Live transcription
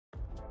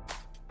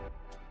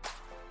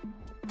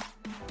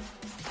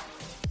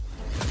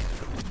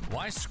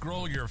Why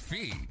scroll your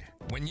feed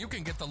when you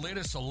can get the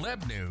latest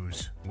celeb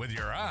news with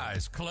your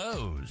eyes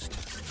closed?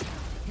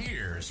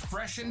 Here's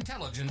fresh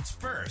intelligence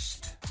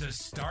first to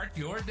start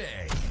your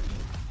day.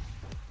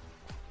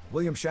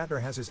 William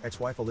Shatner has his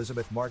ex-wife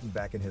Elizabeth Martin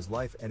back in his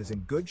life and is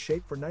in good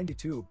shape for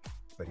 92,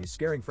 but he's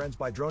scaring friends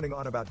by droning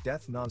on about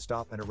death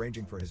nonstop and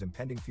arranging for his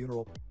impending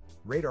funeral,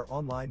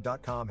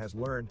 RadarOnline.com has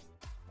learned.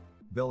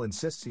 Bill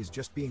insists he's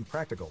just being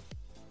practical,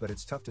 but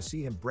it's tough to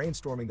see him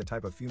brainstorming the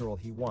type of funeral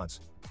he wants,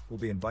 will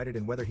be invited,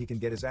 and whether he can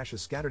get his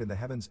ashes scattered in the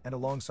heavens and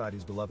alongside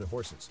his beloved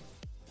horses.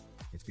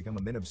 It's become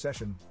a min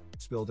obsession,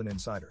 spilled an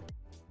insider.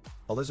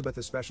 Elizabeth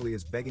especially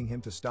is begging him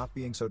to stop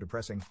being so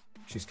depressing.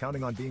 She's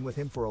counting on being with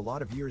him for a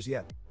lot of years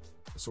yet,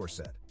 the source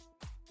said.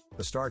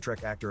 The Star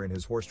Trek actor and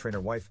his horse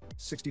trainer wife,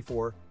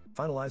 64,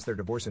 finalized their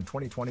divorce in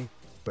 2020,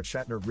 but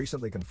Shatner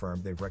recently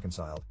confirmed they've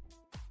reconciled.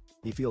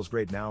 He feels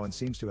great now and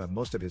seems to have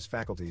most of his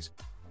faculties,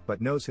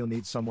 but knows he'll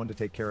need someone to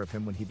take care of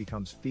him when he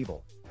becomes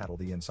feeble, tattled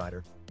the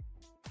insider.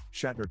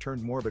 Shatner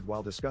turned morbid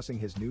while discussing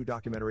his new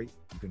documentary,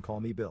 You Can Call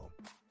Me Bill.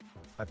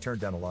 I've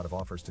turned down a lot of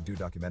offers to do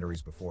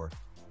documentaries before,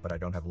 but I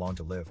don't have long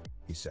to live,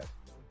 he said.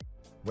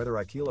 Whether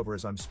I keel over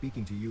as I'm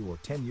speaking to you or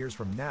 10 years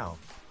from now,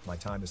 my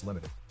time is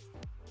limited.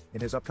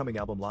 In his upcoming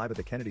album Live at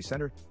the Kennedy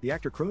Center, the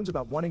actor croons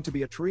about wanting to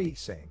be a tree,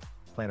 saying,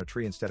 "Plant a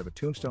tree instead of a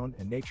tombstone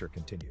and nature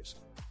continues."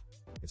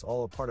 It's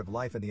all a part of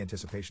life and the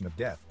anticipation of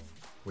death,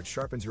 which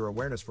sharpens your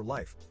awareness for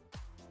life.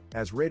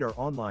 As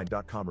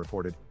RadarOnline.com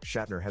reported,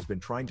 Shatner has been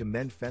trying to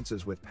mend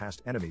fences with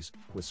past enemies,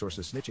 with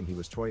sources snitching he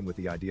was toying with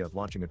the idea of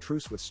launching a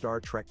truce with Star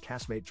Trek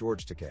castmate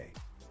George Takei.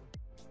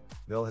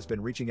 Bill has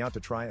been reaching out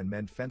to try and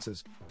mend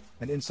fences,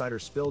 an insider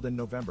spilled in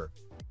November.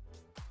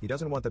 He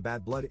doesn't want the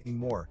bad blood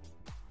anymore,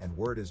 and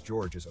word is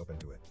George is open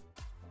to it.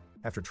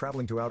 After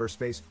traveling to outer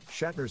space,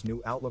 Shatner's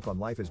new outlook on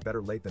life is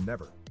better late than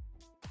never.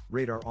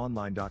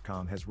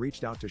 RadarOnline.com has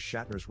reached out to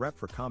Shatner's rep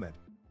for comment.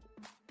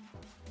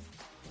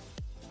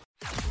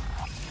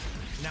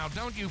 Now,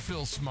 don't you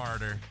feel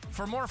smarter?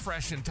 For more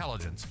fresh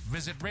intelligence,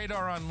 visit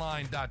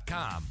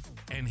RadarOnline.com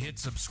and hit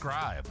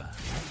subscribe.